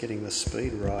Getting the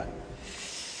speed right.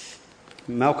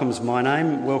 Malcolm's my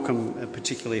name. Welcome,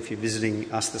 particularly if you're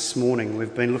visiting us this morning.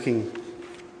 We've been looking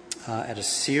at a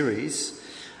series,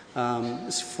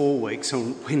 it's 4 weeks,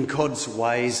 on when God's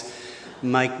ways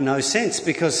make no sense,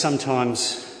 because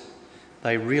sometimes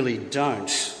they really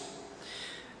don't.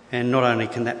 And not only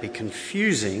can that be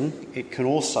confusing, it can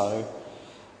also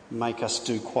make us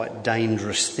do quite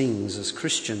dangerous things as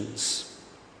Christians.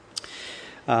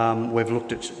 We've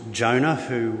looked at Jonah,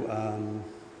 who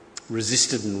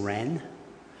resisted and ran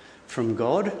from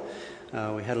God.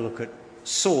 We had a look at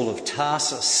Saul of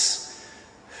Tarsus,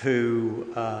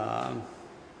 who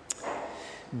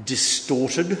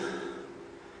distorted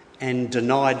and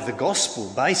denied the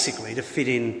gospel, basically, to fit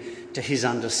in to his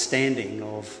understanding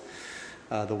of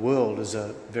the world as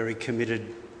a very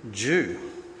committed Jew.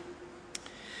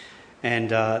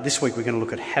 And this week we're going to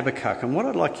look at Habakkuk. And what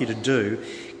I'd like you to do,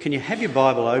 can you have your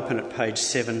Bible open at page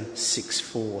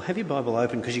 764? Have your Bible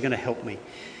open, because you're going to help me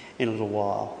in a little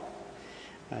while.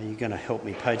 You're going to help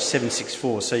me, page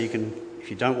 764. So you can, if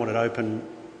you don't want it open,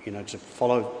 to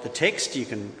follow the text, you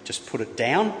can just put it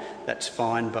down. That's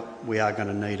fine, but we are going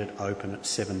to need it open at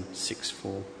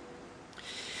 764.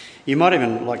 You might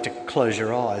even like to close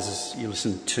your eyes as you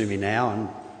listen to me now and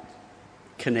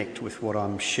connect with what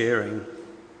I'm sharing.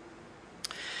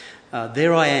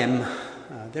 There I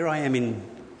am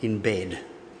in bed,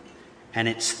 and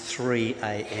it's 3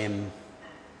 a.m.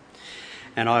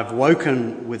 and I've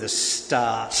woken with a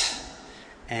start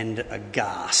and a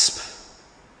gasp.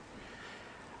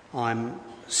 I'm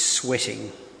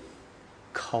sweating,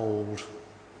 cold,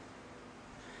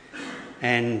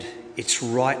 and it's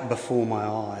right before my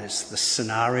eyes. The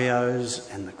scenarios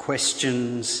and the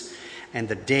questions and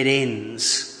the dead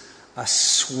ends are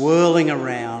swirling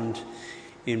around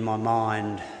in my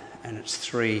mind, and it's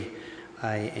 3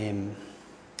 a.m.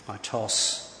 I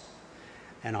toss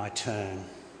and I turn.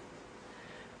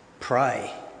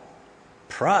 Pray.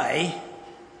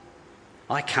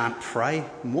 I can't pray.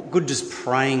 What good does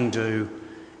praying do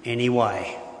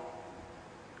anyway?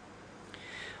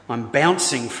 I'm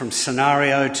bouncing from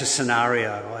scenario to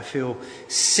scenario. I feel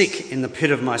sick in the pit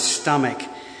of my stomach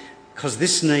because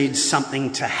this needs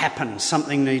something to happen.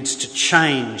 Something needs to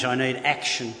change. I need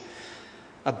action.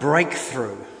 A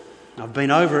breakthrough. I've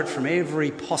been over it from every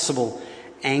possible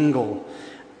angle,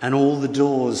 and all the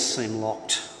doors seem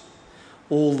locked.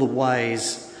 All the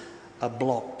ways are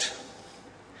blocked.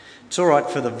 It's all right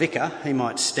for the vicar. He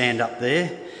might stand up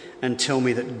there and tell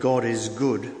me that God is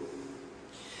good.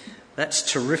 That's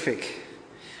terrific.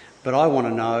 But I want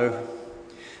to know,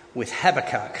 with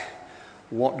Habakkuk,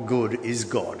 what good is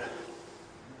God?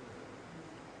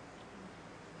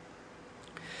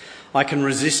 I can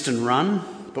resist and run,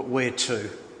 but where to?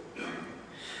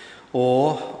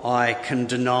 Or I can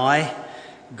deny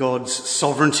God's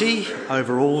sovereignty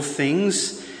over all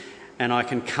things, and I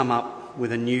can come up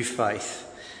with a new faith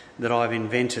that I've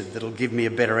invented that'll give me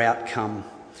a better outcome,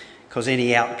 because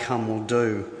any outcome will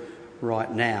do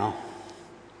right now.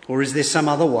 Or is there some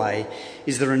other way?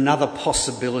 Is there another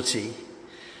possibility?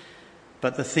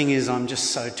 But the thing is, I'm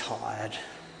just so tired,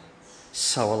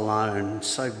 so alone,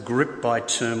 so gripped by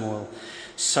turmoil,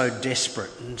 so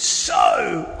desperate and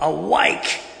so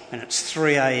awake. And it's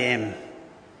 3 a.m.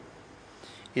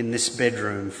 in this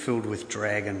bedroom filled with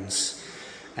dragons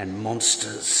and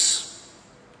monsters.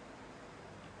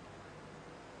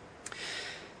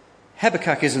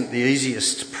 Habakkuk isn't the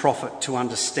easiest prophet to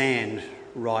understand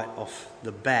right off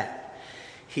the bat.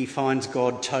 He finds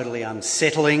God totally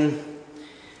unsettling.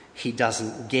 He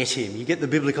doesn't get him. You get the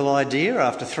biblical idea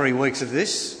after 3 weeks of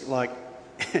this? Like,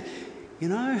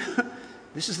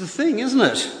 this is the thing, isn't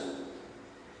it?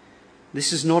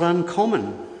 This is not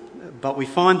uncommon. But we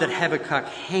find that Habakkuk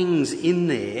hangs in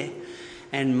there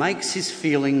and makes his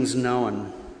feelings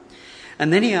known.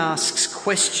 And then he asks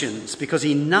questions, because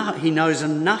he knows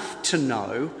enough to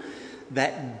know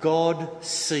that God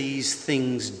sees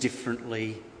things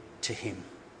differently to him.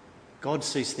 God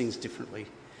sees things differently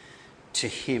to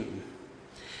him.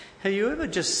 Have you ever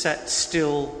just sat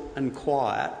still and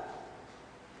quiet,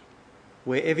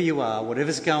 wherever you are,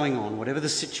 whatever's going on, whatever the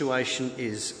situation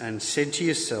is, and said to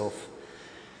yourself,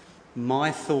 my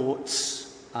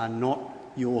thoughts are not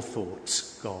your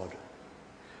thoughts, God.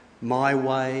 My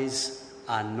ways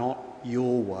are not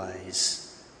your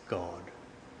ways, God.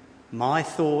 My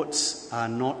thoughts are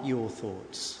not your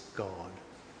thoughts, God.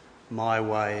 My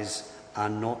ways are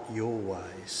not your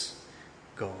ways,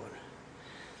 God.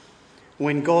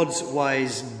 When God's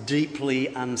ways deeply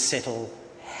unsettle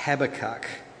Habakkuk,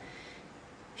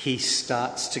 he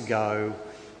starts to go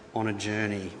on a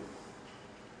journey.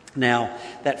 Now,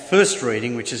 that first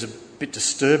reading, which is a bit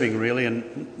disturbing really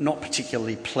and not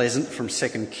particularly pleasant, from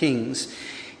 2 Kings,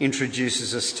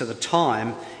 introduces us to the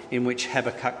time in which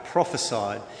Habakkuk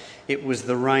prophesied. It was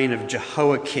the reign of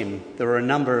Jehoiakim. There were a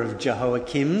number of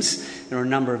Jehoiakims, there were a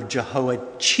number of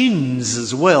Jehoiachins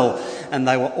as well, and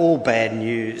they were all bad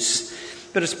news.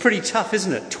 But it's pretty tough,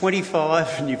 isn't it?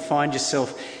 25 and you find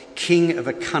yourself king of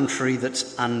a country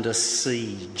that's under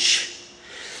siege.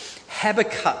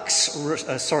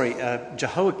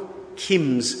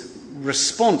 Jehoiakim's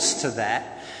response to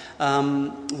that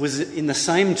was in the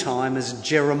same time as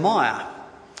Jeremiah.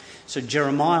 So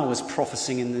Jeremiah was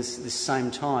prophesying in this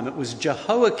same time. It was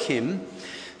Jehoiakim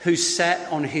who sat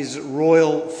on his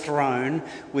royal throne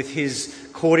with his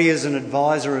courtiers and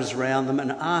advisors around them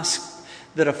and asked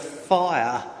that a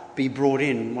fire be brought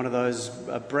in, one of those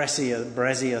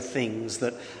brazier things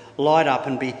that light up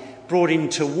and be brought in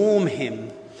to warm him.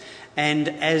 And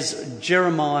as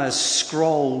Jeremiah's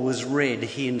scroll was read,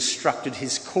 he instructed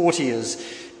his courtiers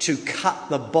to cut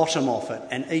the bottom off it,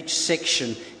 and each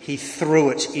section he threw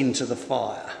it into the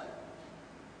fire.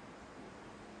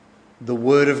 The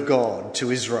word of God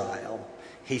to Israel,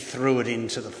 he threw it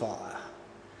into the fire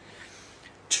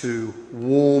to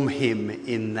warm him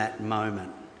in that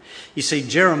moment. You see,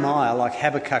 Jeremiah, like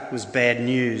Habakkuk, was bad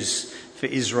news for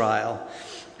Israel,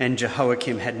 and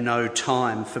Jehoiakim had no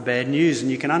time for bad news.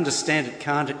 And you can understand it,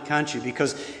 can't you?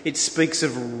 Because it speaks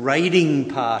of raiding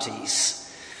parties.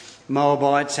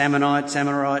 Moabites, Ammonites,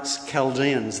 Amorites,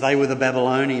 Chaldeans, they were the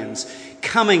Babylonians.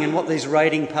 Coming, and what these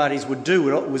raiding parties would do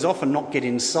was often not get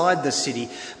inside the city,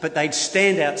 but they'd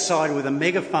stand outside with a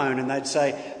megaphone and they'd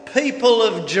say, "People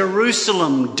of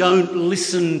Jerusalem, don't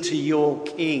listen to your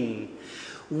king.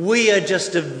 We are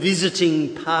just a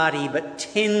visiting party, but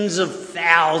tens of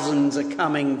thousands are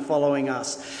coming following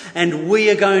us. And we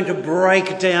are going to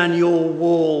break down your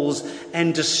walls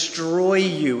and destroy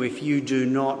you if you do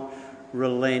not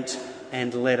relent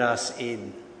and let us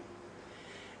in.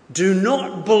 Do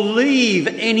not believe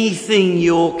anything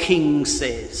your king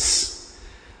says,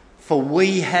 for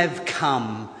we have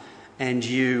come and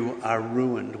you are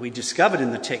ruined." We discovered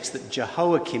in the text that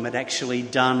Jehoiakim had actually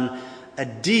done a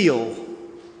deal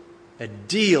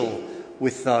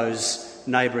with those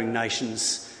neighbouring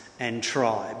nations and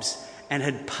tribes, and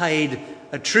had paid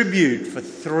a tribute for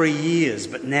 3 years,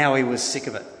 but now he was sick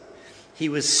of it. He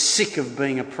was sick of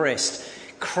being oppressed,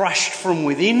 crushed from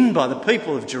within by the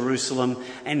people of Jerusalem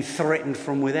and threatened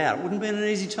from without. It wouldn't have been an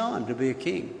easy time to be a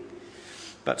king.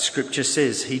 But Scripture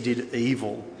says he did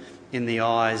evil in the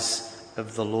eyes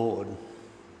of the Lord.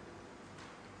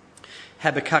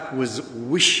 Habakkuk was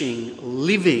wishing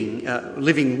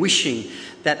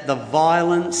that the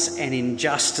violence and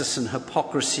injustice and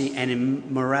hypocrisy and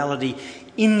immorality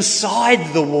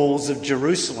inside the walls of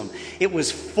Jerusalem, it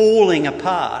was falling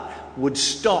apart, would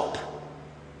stop.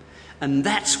 And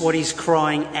that's what he's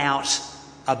crying out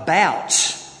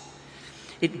about.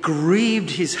 It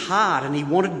grieved his heart, and he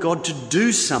wanted God to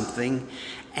do something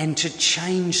and to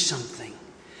change something.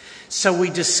 So we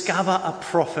discover a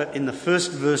prophet in the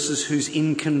first verses who's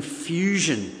in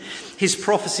confusion. His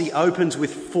prophecy opens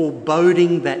with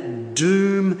foreboding that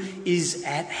doom is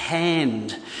at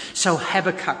hand. So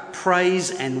Habakkuk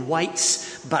prays and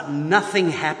waits, but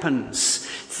nothing happens.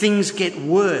 Things get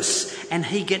worse and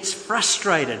he gets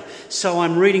frustrated. So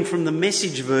I'm reading from the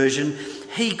Message version.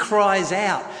 He cries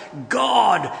out,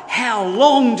 "God, how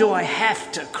long do I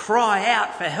have to cry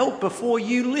out for help before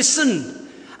you listen?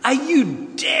 Are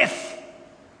you deaf?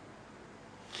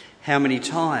 How many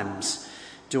times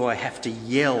do I have to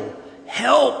yell,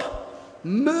 'Help!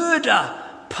 Murder!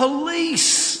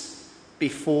 Police!'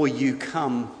 before you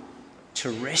come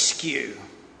to rescue?"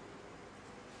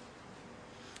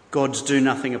 God's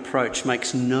do-nothing approach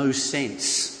makes no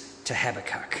sense to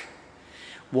Habakkuk.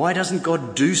 Why doesn't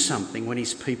God do something when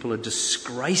his people are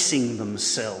disgracing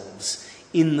themselves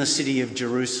in the city of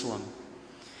Jerusalem,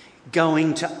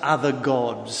 going to other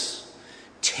gods,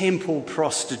 temple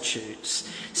prostitutes,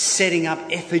 setting up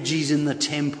effigies in the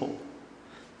temple,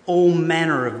 all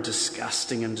manner of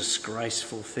disgusting and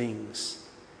disgraceful things?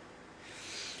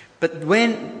 But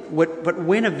when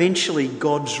eventually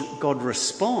God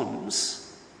responds,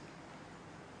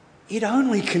 it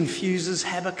only confuses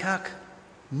Habakkuk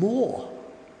more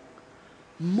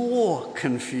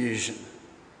confusion.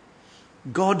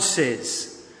 God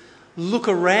says, "Look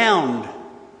around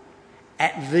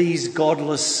at these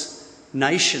godless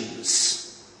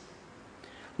nations.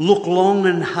 Look long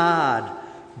and hard.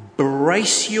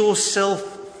 Brace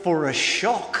yourself for a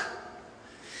shock.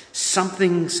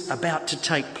 Something's about to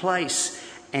take place,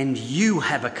 and you,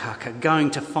 Habakkuk, are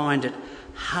going to find it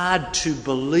hard to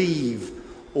believe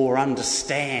or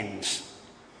understand.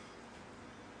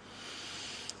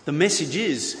 The message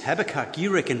is, Habakkuk,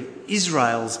 you reckon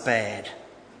Israel's bad.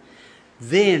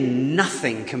 They're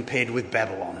nothing compared with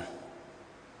Babylon.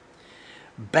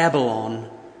 Babylon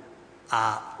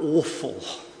are awful,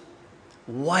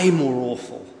 way more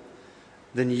awful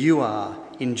than you are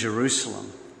in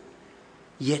Jerusalem.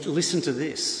 Yet listen to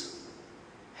this,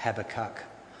 Habakkuk.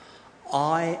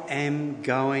 I am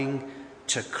going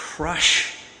to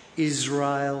crush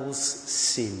Israel's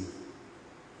sin.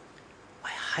 I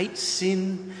hate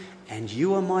sin, and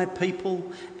you are my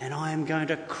people, and I am going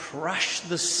to crush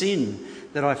the sin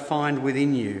that I find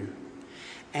within you.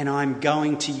 And I'm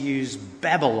going to use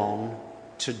Babylon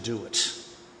to do it.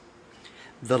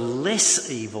 The less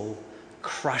evil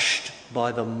crushed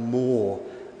by the more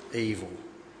evil.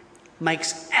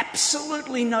 Makes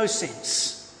absolutely no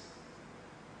sense.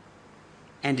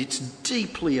 And it's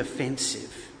deeply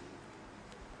offensive.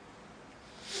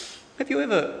 Have you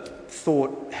ever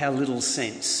thought how little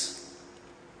sense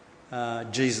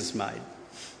Jesus made?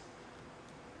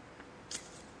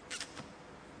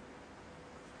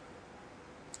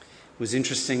 It was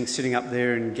interesting sitting up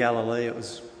there in Galilee. It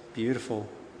was beautiful.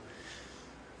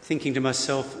 Thinking to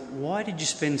myself, why did you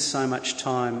spend so much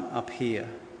time up here?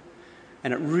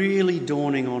 And it really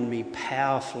dawning on me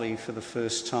powerfully for the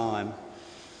first time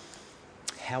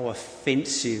how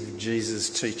offensive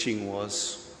Jesus' teaching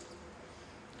was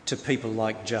to people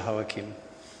like Jehoiakim.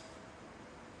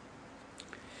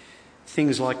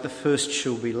 Things like the first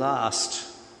shall be last.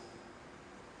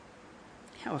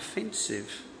 How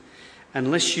offensive.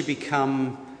 Unless you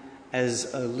become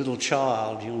as a little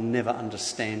child, you'll never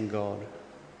understand God.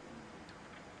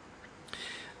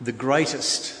 The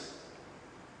greatest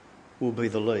will be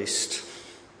the least.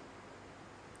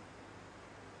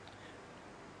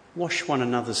 Wash one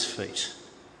another's feet,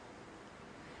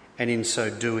 and in so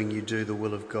doing you do the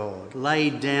will of God. Lay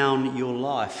down your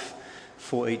life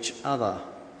for each other.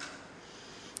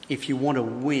 If you want to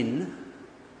win,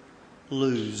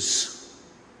 lose.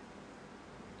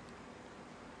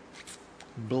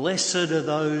 Blessed are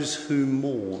those who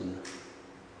mourn.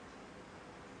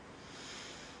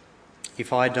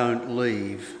 If I don't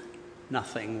leave,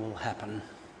 nothing will happen.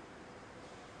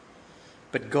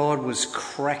 But God was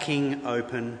cracking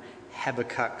open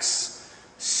Habakkuk's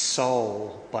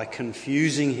soul by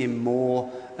confusing him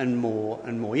more and more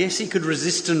and more. Yes, he could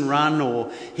resist and run,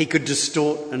 or he could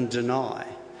distort and deny,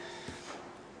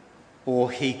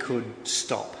 or he could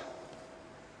stop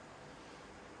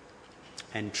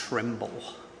and tremble,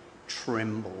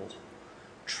 tremble,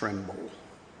 tremble.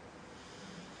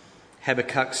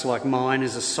 Habakkuk's, like mine,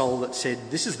 is a soul that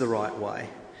said, this is the right way.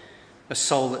 A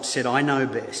soul that said, I know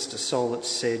best. A soul that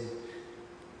said,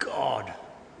 God,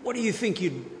 what do you think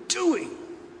you're doing?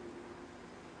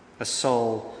 A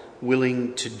soul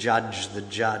willing to judge the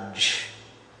judge.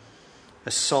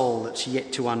 A soul that's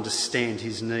yet to understand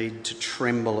his need to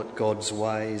tremble at God's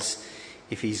ways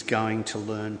if he's going to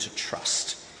learn to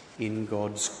trust in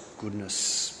God's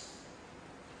goodness.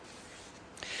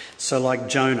 So like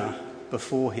Jonah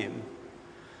before him,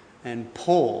 and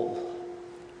Paul,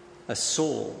 a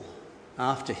Saul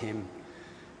after him,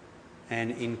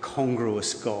 an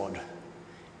incongruous God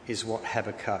is what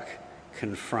Habakkuk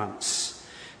confronts.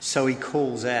 So he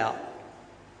calls out,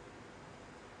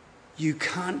 you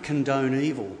can't condone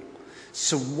evil,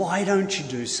 so why don't you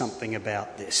do something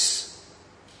about this?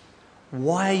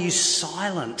 Why are you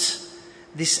silent?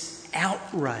 This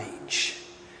outrage.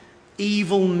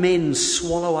 Evil men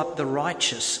swallow up the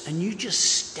righteous, and you just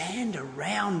stand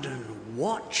around and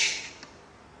watch.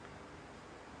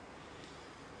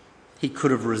 He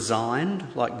could have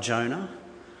resigned like Jonah,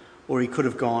 or he could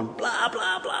have gone blah,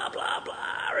 blah, blah, blah, blah,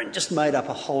 and just made up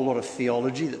a whole lot of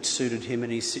theology that suited him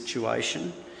and his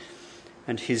situation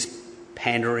and his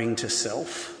pandering to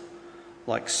self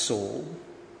like Saul.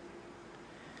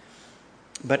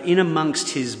 But in amongst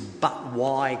his but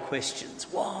why questions,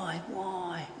 why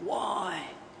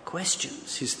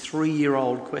questions, his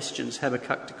 3-year-old questions,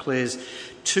 Habakkuk declares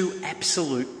 2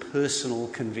 absolute personal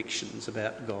convictions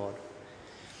about God.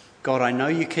 God, I know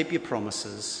you keep your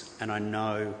promises, and I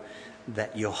know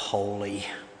that you're holy.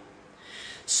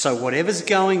 So whatever's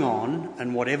going on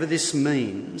and whatever this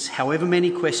means, however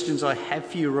many questions I have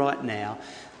for you right now,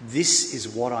 this is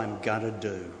what I'm going to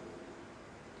do.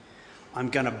 I'm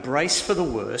going to brace for the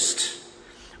worst.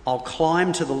 I'll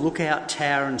climb to the lookout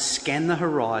tower and scan the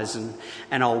horizon,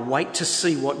 and I'll wait to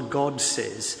see what God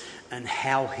says and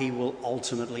how he will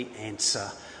ultimately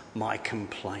answer my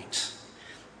complaint.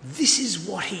 This is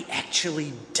what he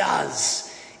actually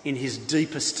does in his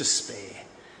deepest despair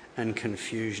and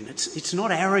confusion. It's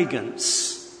not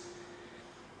arrogance.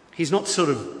 He's not sort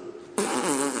of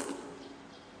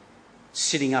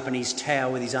sitting up in his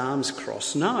tower with his arms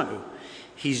crossed. No,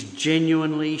 he's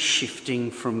genuinely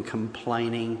shifting from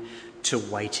complaining to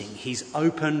waiting. He's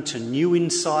open to new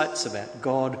insights about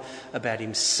God, about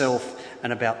himself,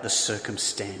 and about the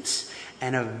circumstance.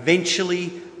 And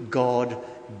eventually God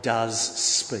does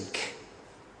speak.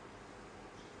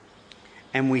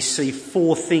 And we see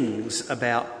 4 things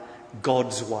about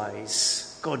God's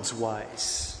ways. God's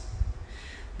ways.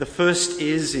 The first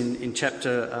is in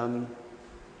chapter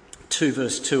 2,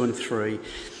 verse 2 and 3.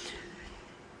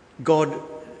 God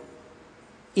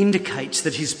indicates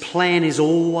that his plan is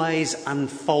always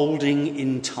unfolding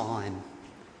in time.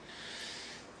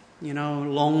 You know,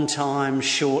 long time,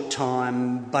 short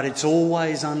time, but it's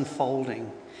always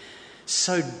unfolding.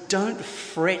 So don't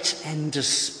fret and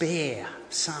despair.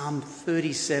 Psalm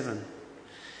 37.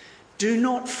 Do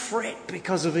not fret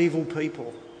because of evil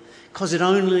people, because it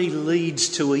only leads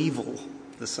to evil,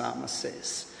 the psalmist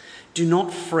says. Do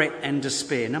not fret and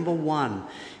despair. Number 1,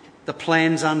 the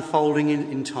plan's unfolding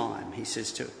in time, he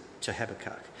says to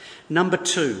Habakkuk. Number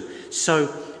 2,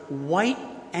 so wait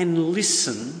and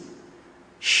listen,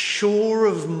 sure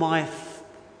of my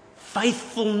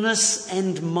faithfulness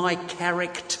and my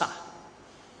character.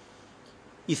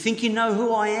 You think you know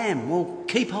who I am? Well,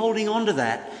 keep holding on to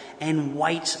that and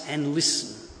wait and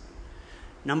listen.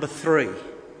 Number 3,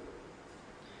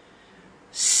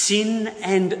 sin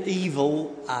and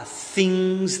evil are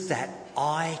things that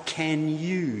I can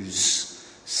use,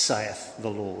 saith the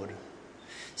Lord.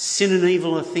 Sin and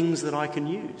evil are things that I can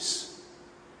use.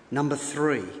 Number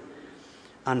 3,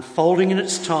 unfolding in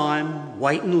its time,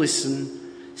 wait and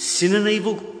listen. Sin and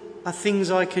evil are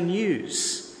things I can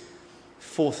use.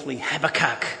 Fourthly,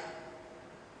 Habakkuk,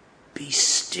 be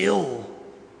still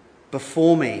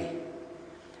before me.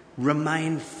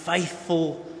 Remain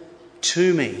faithful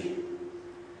to me.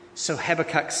 So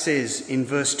Habakkuk says in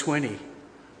verse 20,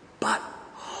 but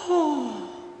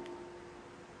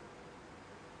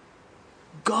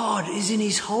God is in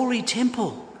his holy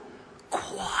temple.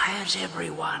 Quiet,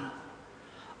 everyone.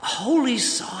 Holy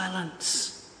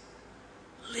silence.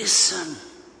 Listen.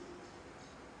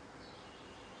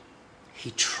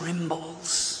 He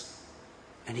trembles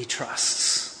and he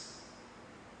trusts.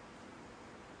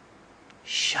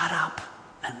 Shut up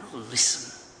and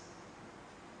listen.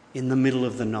 In the middle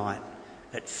of the night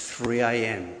at 3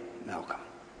 a.m, Malcolm.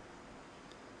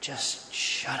 Just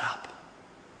shut up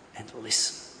and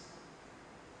listen.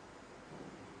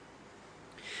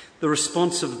 The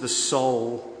response of the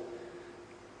soul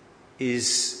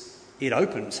is it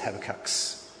opens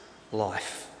Habakkuk's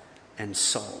life and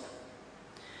soul.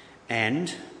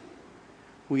 And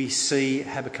we see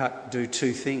Habakkuk do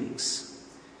 2 things.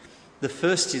 The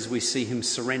first is we see him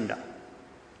surrender.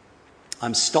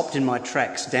 I'm stopped in my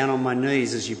tracks, down on my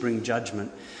knees as you bring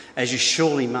judgment, as you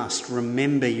surely must.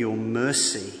 Remember your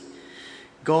mercy.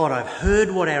 God, I've heard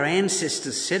what our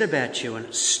ancestors said about you and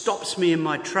it stops me in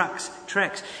my tracks.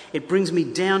 It brings me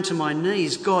down to my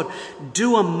knees. God,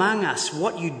 do among us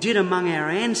what you did among our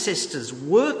ancestors.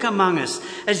 Work among us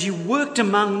as you worked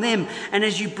among them, and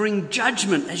as you bring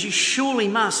judgment, as you surely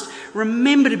must.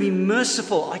 Remember to be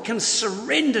merciful. I can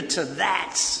surrender to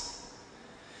that.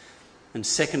 And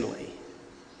secondly,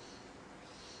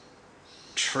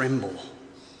 tremble.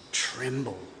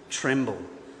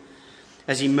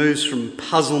 As he moves from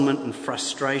puzzlement and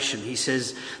frustration, he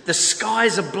says, the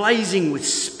skies are blazing with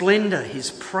splendour, his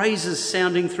praises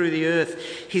sounding through the earth,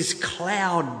 his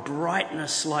cloud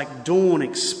brightness like dawn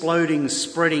exploding,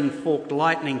 spreading forked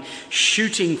lightning,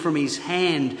 shooting from his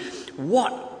hand.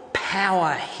 What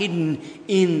power hidden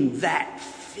in that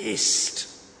fist?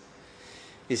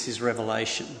 Is his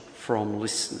revelation from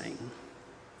listening.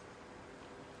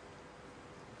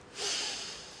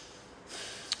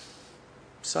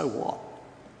 So what?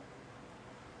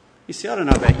 You see, I don't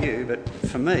know about you, but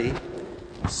for me,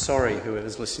 sorry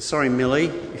whoever's listening, sorry Millie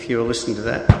if you were listening to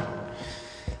that.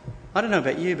 I don't know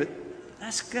about you, but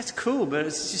that's cool, but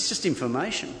it's just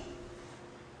information.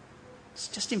 It's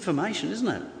just information, isn't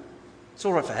it? It's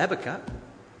all right for Habakkuk.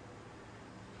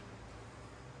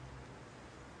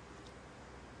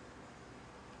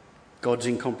 God's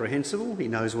incomprehensible, he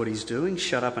knows what he's doing,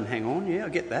 shut up and hang on, yeah, I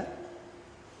get that.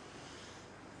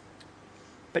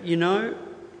 But you know,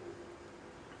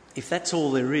 if that's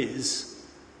all there is,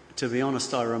 to be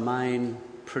honest, I remain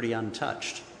pretty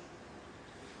untouched.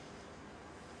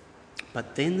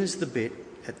 But then there's the bit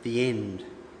at the end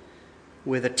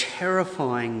where the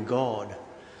terrifying God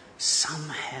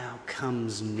somehow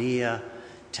comes near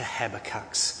to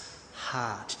Habakkuk's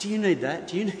heart. Do you need that?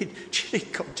 Do you need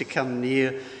God to come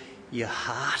near your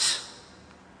heart?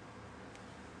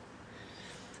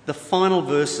 The final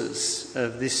verses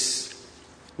of this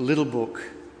little book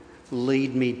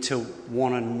lead me to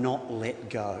want to not let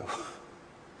go.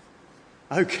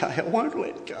 Okay, I won't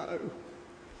let go.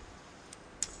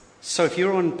 So if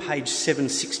you're on page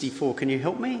 764, can you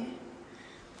help me?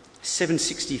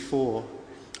 764.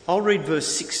 I'll read verse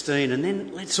 16 and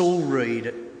then let's all read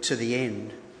it to the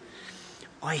end.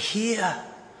 I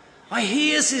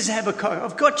hear, says Habakkuk.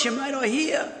 I've got you, mate, I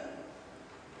hear.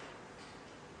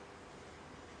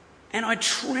 And I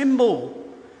tremble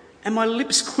and my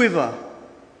lips quiver.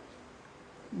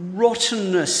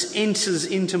 Rottenness enters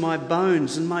into my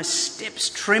bones and my steps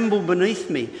tremble beneath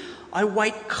me. I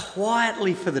wait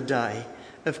quietly for the day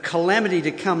of calamity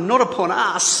to come, not upon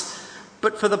us,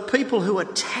 but for the people who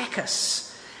attack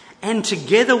us. And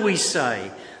together we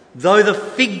say, though the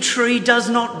fig tree does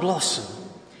not blossom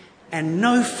and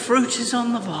no fruit is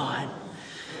on the vine,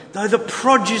 though the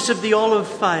produce of the olive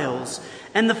fails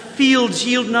and the fields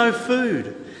yield no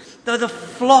food, though the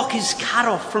flock is cut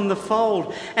off from the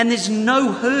fold and there's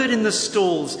no herd in the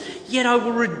stalls, yet I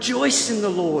will rejoice in the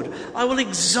Lord. I will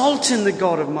exult in the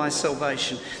God of my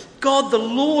salvation. God, the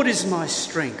Lord, is my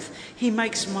strength. He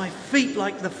makes my feet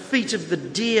like the feet of the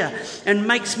deer and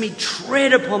makes me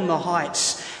tread upon the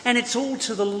heights. And it's all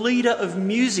to the leader of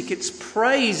music. It's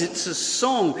praise, it's a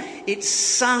song. It's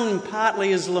sung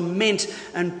partly as lament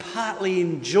and partly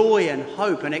in joy and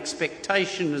hope and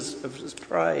expectation as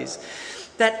praise.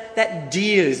 That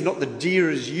deer is not the deer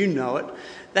as you know it.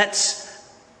 That's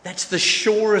the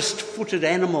surest footed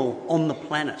animal on the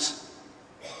planet.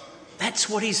 That's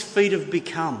what his feet have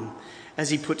become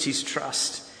as he puts his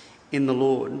trust in the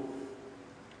Lord.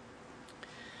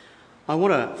 I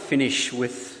want to finish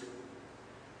with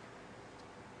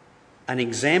an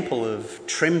example of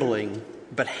trembling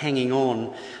but hanging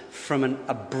on from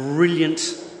a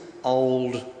brilliant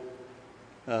old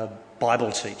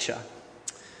Bible teacher.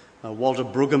 Walter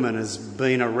Brueggemann has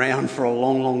been around for a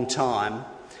long, long time,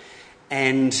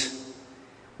 and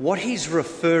what he's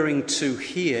referring to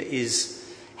here is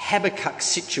Habakkuk's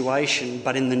situation,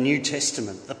 but in the New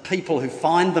Testament. The people who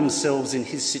find themselves in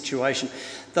his situation,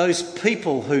 those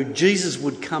people who Jesus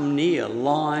would come near,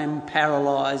 lame,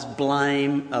 paralysed,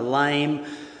 lame,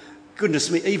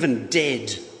 goodness me, even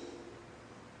dead.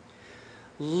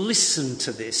 Listen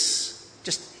to this.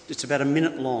 It's about a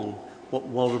minute long, what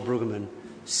Walter Brueggemann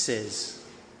says.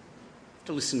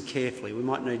 To listen carefully. We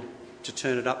might need to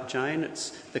turn it up, Jane. It's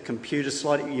the computer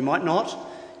slide. You might not,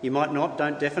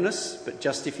 don't deafen us, but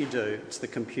just if you do, it's the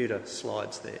computer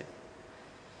slides there.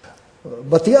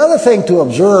 But the other thing to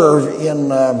observe in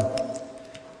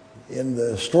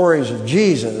the stories of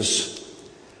Jesus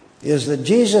is that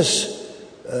Jesus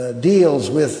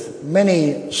deals with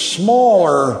many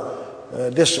smaller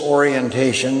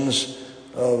disorientations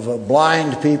of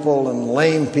blind people and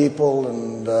lame people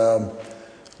and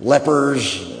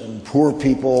lepers and poor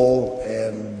people,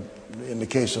 and in the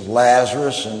case of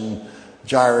Lazarus and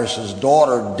Jairus'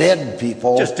 daughter, dead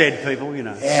people. Just dead people, you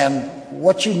know. And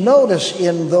what you notice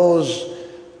in those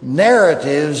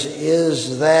narratives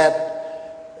is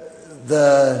that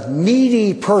the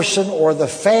needy person or the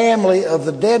family of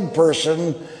the dead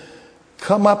person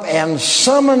come up and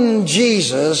summon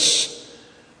Jesus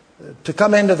to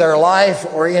come into their life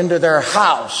or into their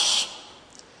house.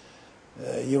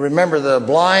 You remember the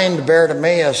blind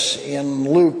Bartimaeus in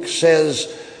Luke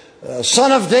says,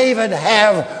 "Son of David,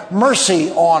 have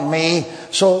mercy on me."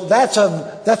 So that's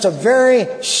a very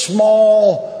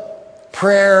small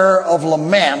prayer of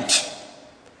lament.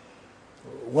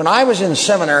 When I was in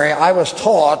seminary, I was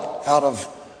taught out of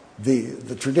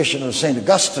the tradition of St.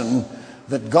 Augustine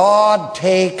that God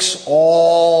takes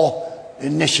all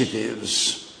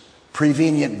initiatives,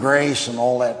 prevenient grace and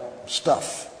all that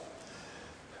stuff.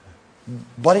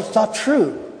 But it's not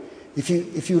true.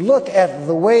 If you look at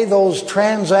the way those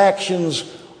transactions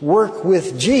work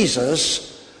with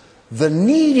Jesus, the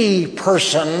needy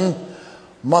person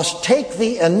must take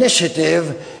the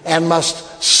initiative and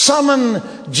must summon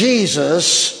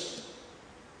Jesus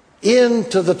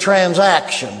into the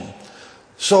transaction.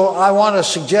 So I want to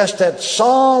suggest that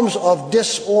psalms of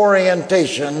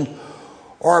disorientation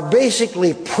are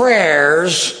basically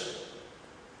prayers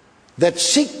that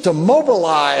seek to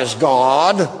mobilize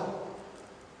God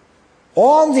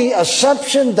on the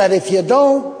assumption that if you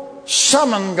don't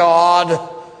summon God,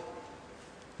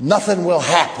 nothing will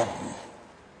happen.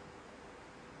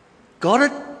 Got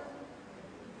it?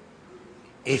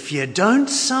 If you don't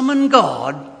summon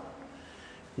God,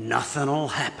 nothing will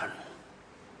happen.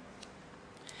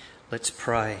 Let's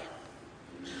pray.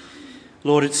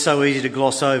 Lord, it's so easy to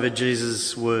gloss over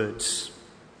Jesus' words.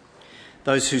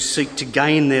 Those who seek to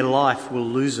gain their life will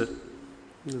lose it.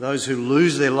 Those who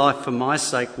lose their life for my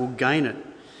sake will gain it,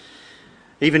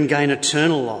 even gain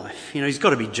eternal life. He's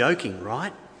got to be joking,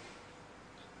 right?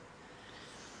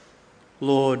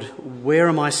 Lord, where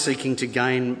am I seeking to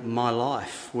gain my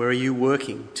life? Where are you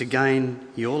working to gain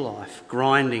your life?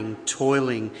 Grinding,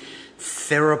 toiling,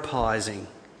 therapizing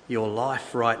your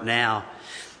life right now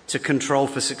to control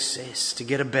for success, to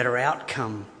get a better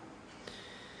outcome.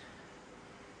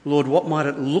 Lord, what might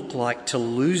it look like to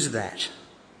lose that,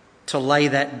 to lay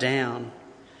that down,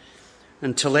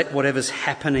 and to let whatever's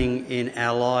happening in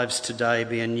our lives today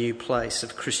be a new place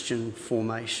of Christian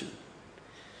formation?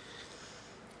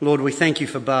 Lord, we thank you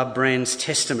for Barb Brand's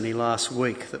testimony last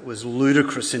week that was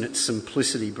ludicrous in its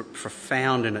simplicity but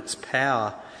profound in its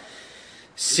power.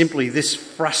 Simply, this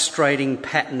frustrating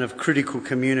pattern of critical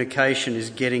communication is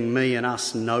getting me and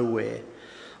us nowhere.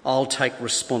 I'll take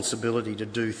responsibility to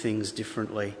do things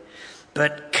differently.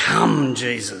 But come,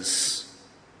 Jesus,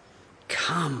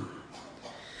 come.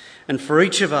 And for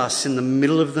each of us in the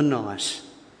middle of the night,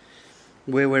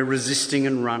 where we're resisting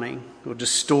and running or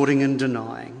distorting and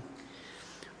denying,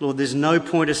 Lord, there's no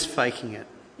point us faking it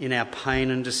in our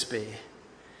pain and despair.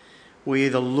 We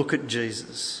either look at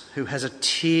Jesus, who has a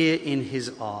tear in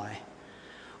his eye,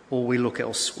 or we look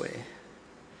elsewhere.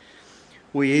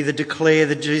 We either declare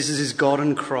that Jesus is God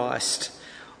and Christ,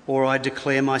 or I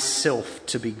declare myself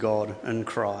to be God and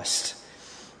Christ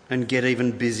and get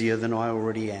even busier than I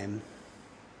already am.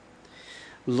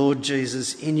 Lord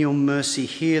Jesus, in your mercy,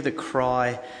 hear the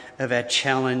cry of our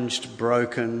challenged,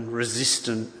 broken,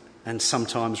 resistant, and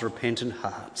sometimes repentant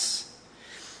hearts,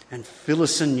 and fill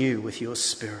us anew with your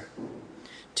Spirit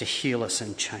to heal us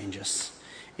and change us.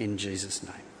 In Jesus'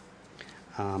 name,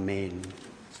 amen.